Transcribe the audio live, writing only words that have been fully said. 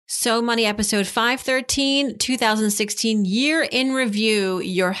So Money episode 513, 2016 year in review,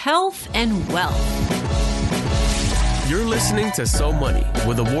 your health and wealth. You're listening to So Money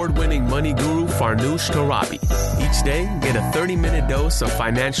with award-winning money guru Farnoosh Torabi. Each day, get a 30-minute dose of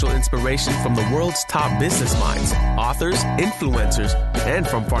financial inspiration from the world's top business minds, authors, influencers, and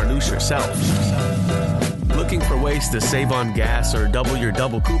from Farnoosh herself. Looking for ways to save on gas or double your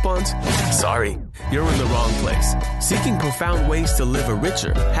double coupons? Sorry, you're in the wrong place. Seeking profound ways to live a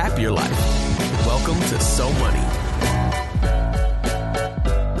richer, happier life. Welcome to So Money.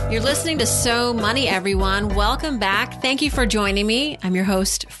 You're listening to So Money, everyone. Welcome back. Thank you for joining me. I'm your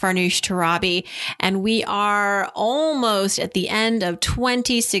host, Farnoosh Torabi, and we are almost at the end of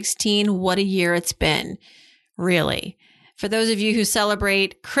 2016. What a year it's been, really. For those of you who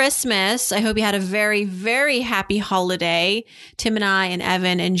celebrate Christmas, I hope you had a very, very happy holiday. Tim and I and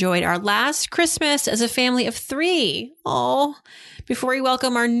Evan enjoyed our last Christmas as a family of 3. Oh, before we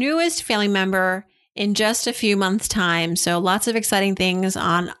welcome our newest family member in just a few months' time. So lots of exciting things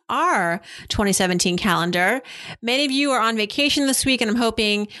on our 2017 calendar. Many of you are on vacation this week, and I'm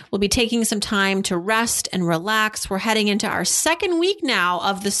hoping we'll be taking some time to rest and relax. We're heading into our second week now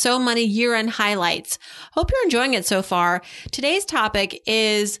of the So Money year-end highlights. Hope you're enjoying it so far. Today's topic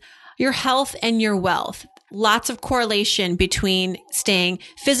is your health and your wealth. Lots of correlation between staying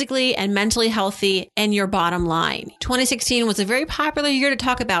physically and mentally healthy and your bottom line. 2016 was a very popular year to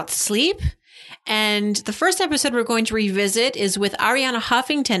talk about sleep. And the first episode we're going to revisit is with Arianna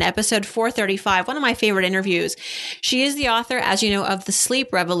Huffington, episode 435, one of my favorite interviews. She is the author, as you know, of The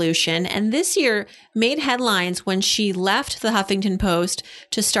Sleep Revolution, and this year made headlines when she left the Huffington Post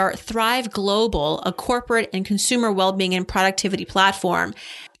to start Thrive Global, a corporate and consumer well-being and productivity platform.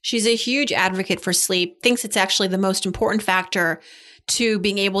 She's a huge advocate for sleep, thinks it's actually the most important factor to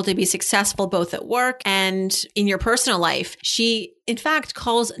being able to be successful both at work and in your personal life. She, in fact,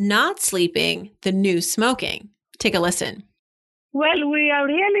 calls not sleeping the new smoking. Take a listen. Well, we are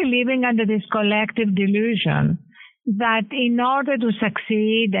really living under this collective delusion that in order to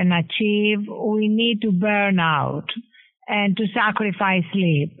succeed and achieve, we need to burn out and to sacrifice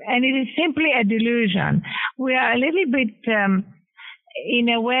sleep. And it is simply a delusion. We are a little bit in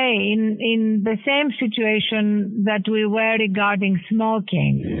a way, in the same situation that we were regarding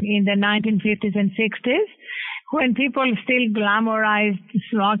smoking in the 1950s and 60s, when people still glamorized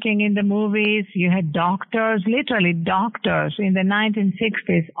smoking in the movies. You had doctors, literally doctors in the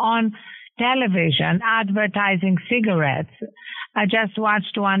 1960s on television advertising cigarettes. I just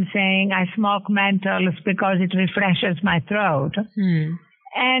watched one saying, I smoke Menthols because it refreshes my throat.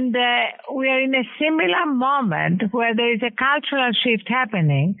 And we are in a similar moment where there is a cultural shift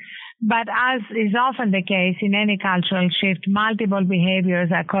happening, but as is often the case in any cultural shift, multiple behaviors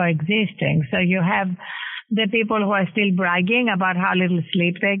are coexisting. So you have the people who are still bragging about how little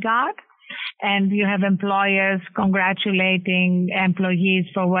sleep they got, and you have employers congratulating employees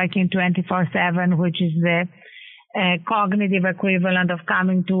for working 24/7, which is the cognitive equivalent of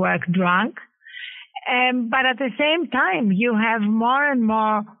coming to work drunk. But at the same time, you have more and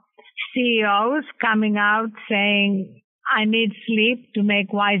more CEOs coming out saying, I need sleep to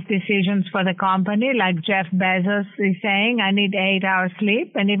make wise decisions for the company, like Jeff Bezos is saying, I need 8 hours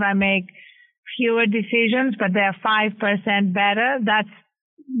sleep. And if I make fewer decisions, but they're 5% better, that's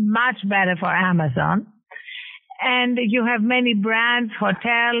much better for Amazon. And you have many brands,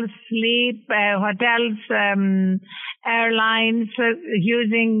 hotels, airlines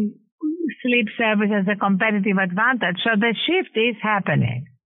using sleep service as a competitive advantage. So the shift is happening.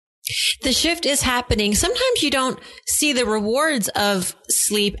 The shift is happening. Sometimes you don't see the rewards of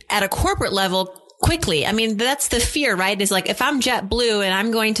sleep at a corporate level quickly. I mean, that's the fear, right? Is like, if I'm JetBlue and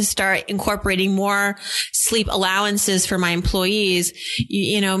I'm going to start incorporating more sleep allowances for my employees,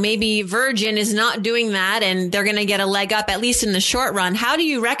 you know, maybe Virgin is not doing that and they're going to get a leg up, at least in the short run. How do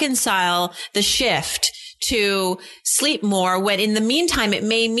you reconcile the shift to sleep more when in the meantime it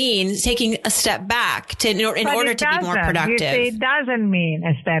may mean taking a step back to in order to be more productive? You see, it doesn't mean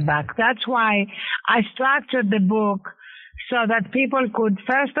a step back. That's why I structured the book so that people could,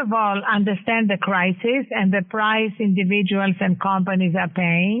 first of all, understand the crisis and the price individuals and companies are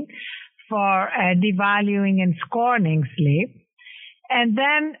paying for devaluing and scorning sleep, and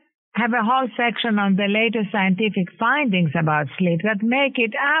then have a whole section on the latest scientific findings about sleep that make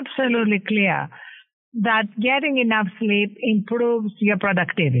it absolutely clear that getting enough sleep improves your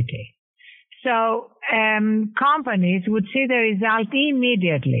productivity. So companies would see the result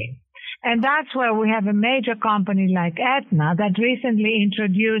immediately. And that's where we have a major company like Aetna that recently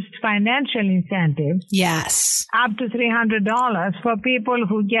introduced financial incentives. Yes. Up to $300 for people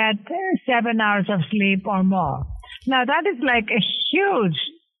who get 7 hours of sleep or more. Now, that is like a huge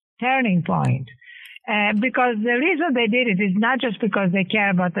turning point. Because the reason they did it is not just because they care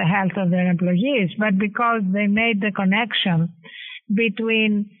about the health of their employees, but because they made the connection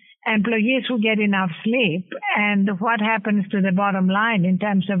between employees who get enough sleep and what happens to the bottom line in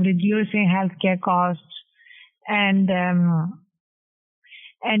terms of reducing healthcare costs and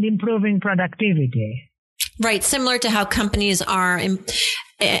improving productivity. Right. Similar to how companies are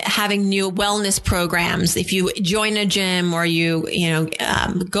having new wellness programs. If you join a gym or you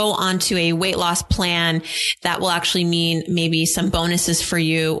go onto a weight loss plan, that will actually mean maybe some bonuses for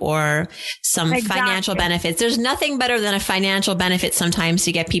you or some financial benefits. There's nothing better than a financial benefit sometimes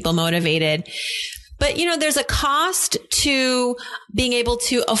to get people motivated. But, there's a cost to being able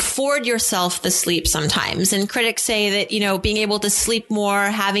to afford yourself the sleep sometimes. And critics say that, being able to sleep more,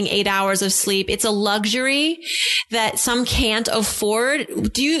 having 8 hours of sleep, it's a luxury that some can't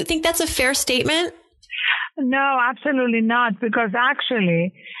afford. Do you think that's a fair statement? No, absolutely not. Because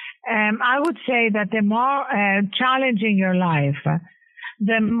actually, I would say that the more challenging your life,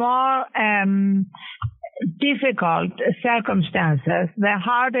 the more difficult circumstances, the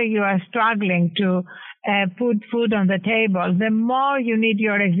harder you are struggling to put food on the table, the more you need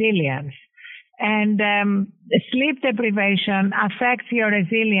your resilience. And sleep deprivation affects your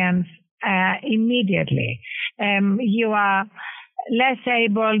resilience immediately. You are less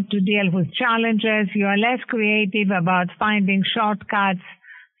able to deal with challenges. You are less creative about finding shortcuts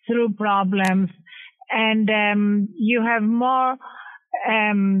through problems. And you have more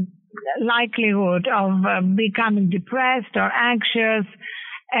likelihood of becoming depressed or anxious,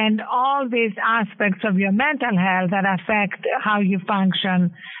 and all these aspects of your mental health that affect how you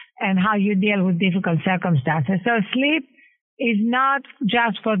function and how you deal with difficult circumstances. So sleep is not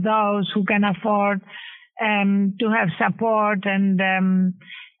just for those who can afford to have support, and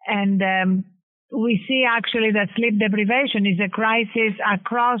we see actually that sleep deprivation is a crisis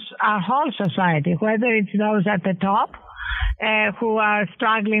across our whole society, whether it's those at the top who are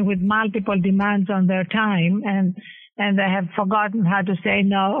struggling with multiple demands on their time and they have forgotten how to say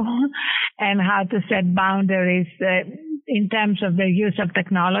no and how to set boundaries in terms of the use of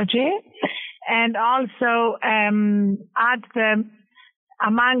technology. And also among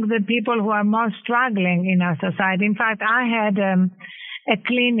the people who are most struggling in our society. In fact, I had a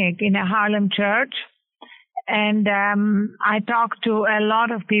clinic in a Harlem church, and I talked to a lot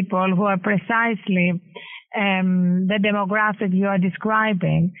of people who are precisely the demographic you are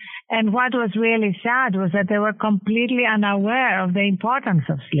describing. And what was really sad was that they were completely unaware of the importance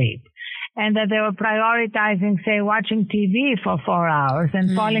of sleep, and that they were prioritizing, say, watching TV for 4 hours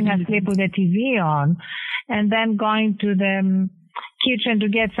and falling asleep with the TV on, and then going to the kitchen to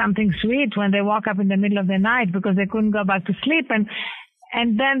get something sweet when they woke up in the middle of the night because they couldn't go back to sleep. And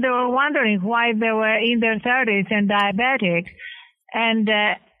then they were wondering why they were in their 30s and diabetic. And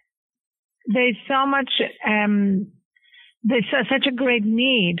there's so much, there's such a great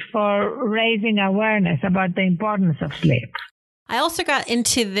need for raising awareness about the importance of sleep. I also got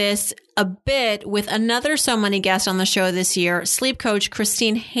into this a bit with another So Money guest on the show this year, sleep coach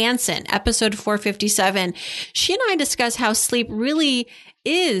Christine Hansen, episode 457. She and I discuss how sleep really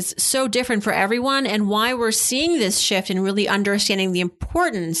is so different for everyone and why we're seeing this shift in really understanding the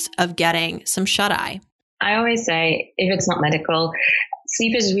importance of getting some shut-eye. I always say, if it's not medical,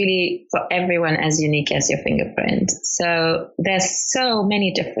 sleep is really for everyone as unique as your fingerprint. So there's so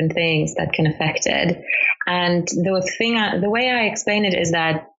many different things that can affect it. And the way I explain it is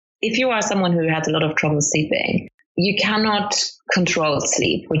that if you are someone who has a lot of trouble sleeping, you cannot control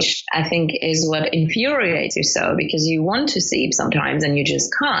sleep, which I think is what infuriates you so, because you want to sleep sometimes and you just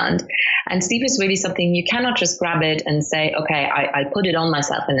can't. And sleep is really something you cannot just grab it and say, okay, I put it on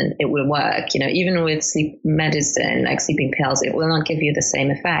myself and it will work. Even with sleep medicine, like sleeping pills, it will not give you the same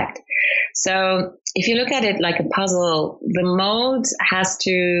effect. So if you look at it like a puzzle, the mode has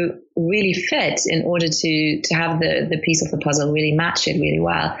to really fit in order to have the piece of the puzzle really match it really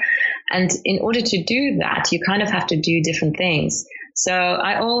well. And in order to do that, you kind of have to do different things. So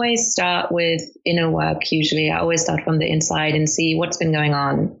I always start with inner work. Usually I always start from the inside and see what's been going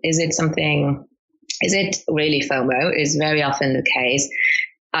on. Is it really FOMO? Is very often the case.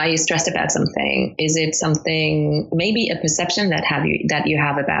 Are you stressed about something? Is it something, maybe a perception that you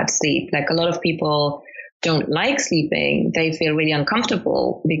have about sleep? Like a lot of people don't like sleeping. They feel really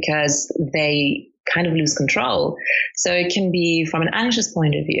uncomfortable because they kind of lose control. So it can be from an anxious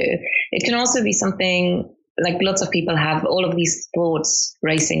point of view. It can also be something like lots of people have all of these thoughts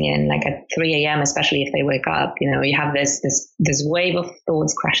racing in, like at 3 a.m., especially if they wake up, you have this wave of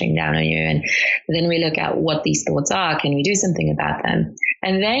thoughts crashing down on you. And then we look at what these thoughts are. Can we do something about them?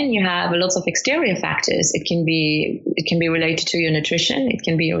 And then you have lots of exterior factors. It can be related to your nutrition. It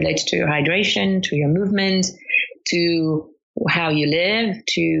can be related to your hydration, to your movement, to how you live,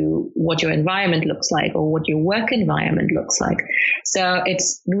 to what your environment looks like or what your work environment looks like. So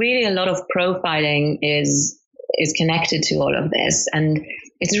it's really a lot of profiling is connected to all of this. And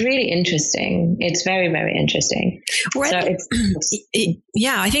it's really interesting. It's very, very interesting.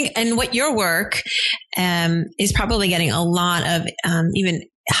 Yeah, I think, and what your work is probably getting a lot of even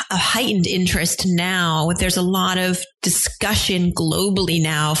a heightened interest now. There's a lot of discussion globally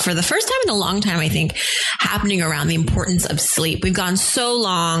now, for the first time in a long time, I think, happening around the importance of sleep. We've gone so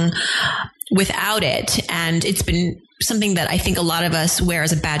long without it, and it's been something that I think a lot of us wear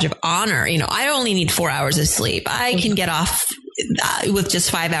as a badge of honor. I only need 4 hours of sleep. I can get off with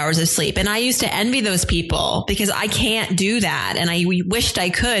just 5 hours of sleep. And I used to envy those people because I can't do that. And we wished I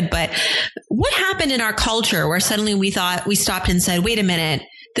could. But what happened in our culture where suddenly we stopped and said, wait a minute,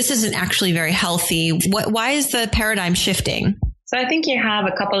 this isn't actually very healthy? Why is the paradigm shifting? So I think you have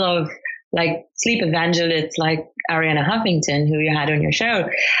a couple of like sleep evangelists like Arianna Huffington, who you had on your show.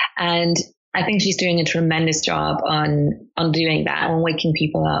 And I think she's doing a tremendous job on doing that, on waking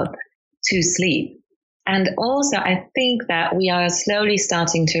people up to sleep. And also, I think that we are slowly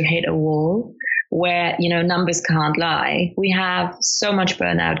starting to hit a wall where, numbers can't lie. We have so much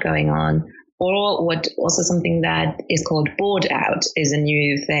burnout going on. Or what also something that is called bored out is a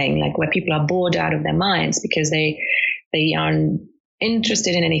new thing, like where people are bored out of their minds because they aren't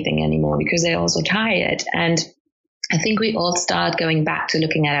interested in anything anymore because they're also tired. And I think we all start going back to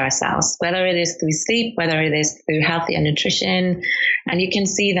looking at ourselves, whether it is through sleep, whether it is through healthier nutrition. And you can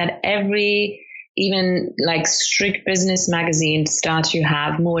see that even like strict business magazines start to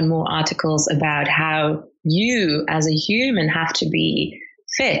have more and more articles about how you as a human have to be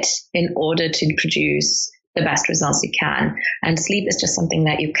fit in order to produce the best results you can. And sleep is just something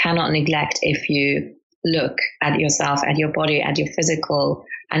that you cannot neglect if you look at yourself, at your body, at your physical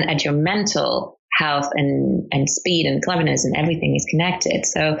and at your mental health and speed and cleverness, and everything is connected.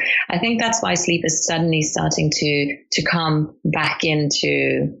 So I think that's why sleep is suddenly starting to come back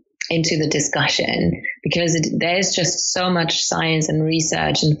into the discussion, because there's just so much science and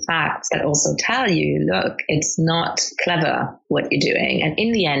research and facts that also tell you, look, it's not clever what you're doing. And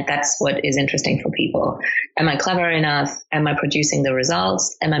in the end, that's what is interesting for people. Am I clever enough? Am I producing the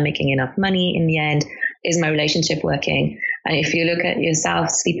results? Am I making enough money in the end? Is my relationship working? And if you look at yourself,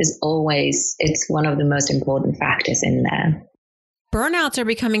 sleep is it's one of the most important factors in there. Burnouts are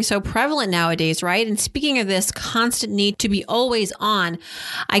becoming so prevalent nowadays, right? And speaking of this constant need to be always on,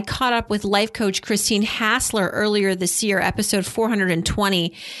 I caught up with life coach Christine Hassler earlier this year, episode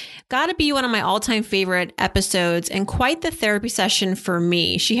 420. Got to be one of my all-time favorite episodes and quite the therapy session for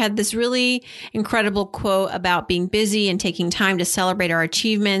me. She had this really incredible quote about being busy and taking time to celebrate our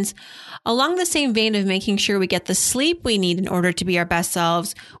achievements. Along the same vein of making sure we get the sleep we need in order to be our best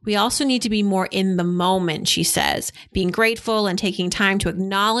selves, we also need to be more in the moment, she says. Being grateful and taking time to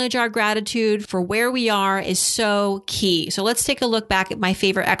acknowledge our gratitude for where we are is so key. So let's take a look back at my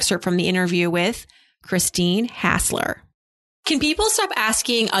favorite excerpt from the interview with Christine Hassler. Can people stop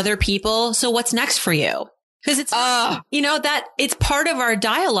asking other people, so what's next for you? Because it's, that it's part of our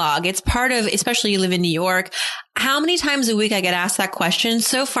dialogue. It's part of, especially you live in New York. How many times a week I get asked that question?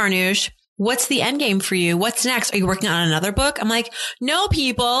 So Farnoosh, what's the end game for you? What's next? Are you working on another book? I'm like, no,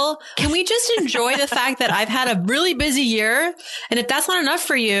 people, can we just enjoy the fact that I've had a really busy year? And if that's not enough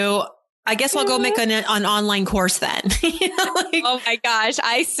for you, I guess I'll go make an online course then. Oh my gosh.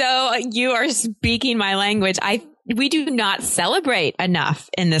 You are speaking my language. We do not celebrate enough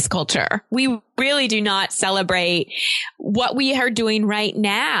in this culture. We really do not celebrate what we are doing right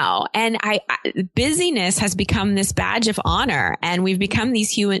now. And busyness has become this badge of honor, and we've become these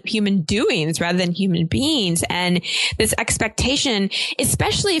human doings rather than human beings. And this expectation,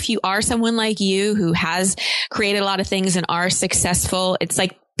 especially if you are someone like you who has created a lot of things and are successful, it's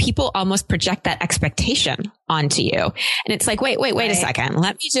like people almost project that expectation onto you. And it's like, wait a second.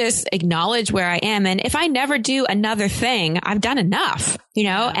 Let me just acknowledge where I am. And if I never do another thing, I've done enough,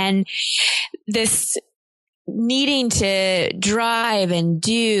 and this needing to drive and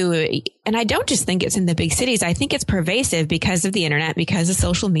do. And I don't just think it's in the big cities. I think it's pervasive because of the internet, because of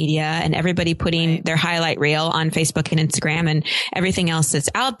social media and everybody putting their highlight reel on Facebook and Instagram and everything else that's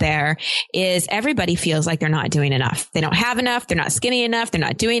out there. Is everybody feels like they're not doing enough. They don't have enough. They're not skinny enough. They're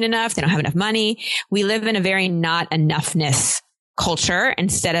not doing enough. They don't have enough money. We live in a very not enoughness culture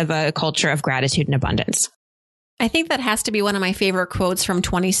instead of a culture of gratitude and abundance. I think that has to be one of my favorite quotes from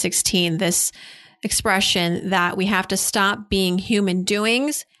 2016, this expression that we have to stop being human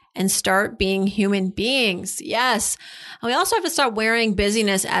doings and start being human beings. Yes. And we also have to start wearing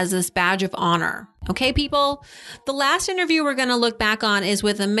busyness as this badge of honor. Okay, people? The last interview we're going to look back on is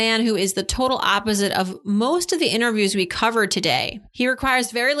with a man who is the total opposite of most of the interviews we covered today. He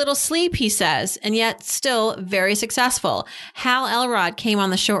requires very little sleep, he says, and yet still very successful. Hal Elrod came on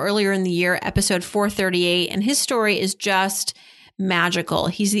the show earlier in the year, episode 438, and his story is just magical.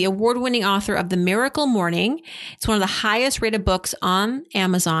 He's the award-winning author of The Miracle Morning. It's one of the highest rated books on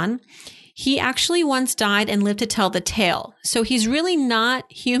Amazon. He actually once died and lived to tell the tale. So he's really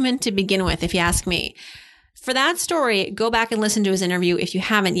not human to begin with, if you ask me. For that story, go back and listen to his interview if you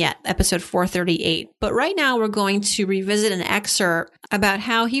haven't yet, episode 438. But right now we're going to revisit an excerpt about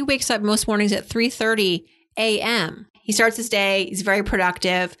how he wakes up most mornings at 3:30 a.m. He starts his day. He's very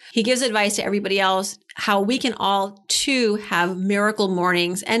productive. He gives advice to everybody else how we can all too have miracle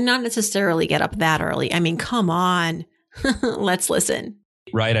mornings and not necessarily get up that early. I mean, come on. Let's listen.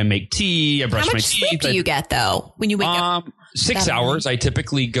 Right. I make tea. I brush my teeth. How much sleep do you get though when you wake up? 6 hours. I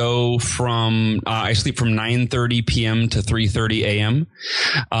typically go from, I sleep from 9:30 p.m. to 3:30 a.m.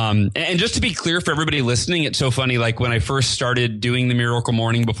 And just to be clear for everybody listening, it's so funny. Like when I first started doing the Miracle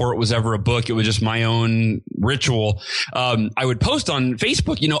Morning before it was ever a book, it was just my own ritual. I would post on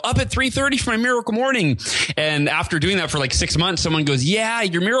Facebook, up at 3:30 for my Miracle Morning. And after doing that for like 6 months, someone goes, yeah,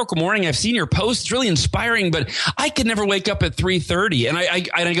 your Miracle Morning, I've seen your posts. It's really inspiring, but I could never wake up at 3:30. And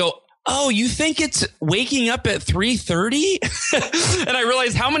I go, oh, you think it's waking up at 3:30? And I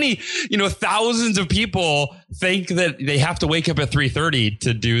realized how many, thousands of people think that they have to wake up at 3:30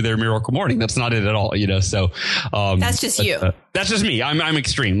 to do their Miracle Morning. That's not it at all, So that's just you. That's just me. I'm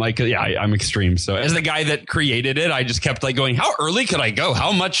extreme. I'm extreme. So as the guy that created it, I just kept going, how early could I go?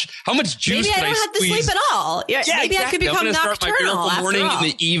 How much juice maybe could I don't have to sleep at all. Yeah, maybe exactly. I could become nocturnal. Start my Miracle Morning in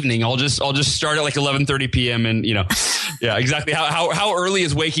the evening. I'll just start at like 11:30 p.m. and yeah, exactly. How early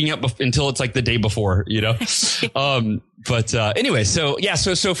is waking up until it's like the day before, But anyway, so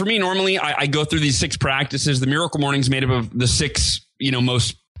for me, normally I go through these 6 practices. The Miracle Morning is made up of the 6,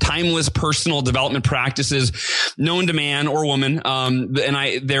 most timeless personal development practices known to man or woman. And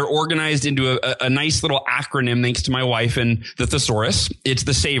they're organized into a nice little acronym thanks to my wife and the thesaurus. It's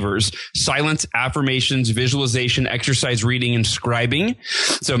the SAVERS: silence, affirmations, visualization, exercise, reading, and scribing.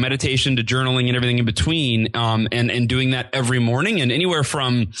 So meditation to journaling and everything in between. And doing that every morning, and anywhere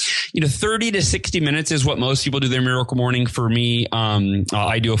from, 30 to 60 minutes is what most people do their Miracle Morning. For me,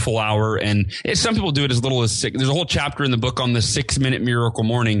 I do a full hour, and some people do it as little as 6. There's a whole chapter in the book on the 6-minute Miracle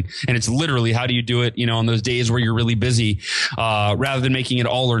Morning. And it's literally, how do you do it, on those days where you're really busy, rather than making it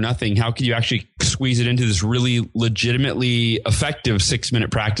all or nothing? How could you actually squeeze it into this really legitimately effective 6-minute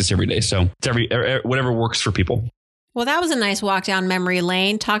practice every day? So it's whatever works for people. Well, that was a nice walk down memory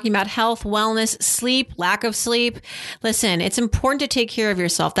lane, talking about health, wellness, sleep, lack of sleep. Listen, it's important to take care of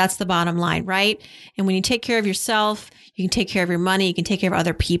yourself. That's the bottom line, right? And when you take care of yourself, you can take care of your money, you can take care of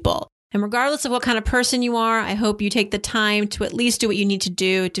other people. And regardless of what kind of person you are, I hope you take the time to at least do what you need to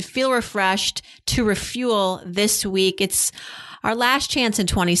do to feel refreshed, to refuel this week. It's our last chance in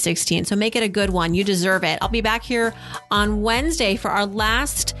 2016, so make it a good one. You deserve it. I'll be back here on Wednesday for our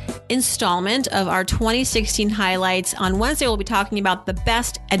last installment of our 2016 highlights. On Wednesday, we'll be talking about the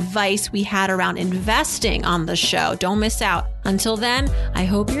best advice we had around investing on the show. Don't miss out. Until then, I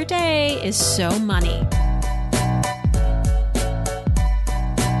hope your day is so money.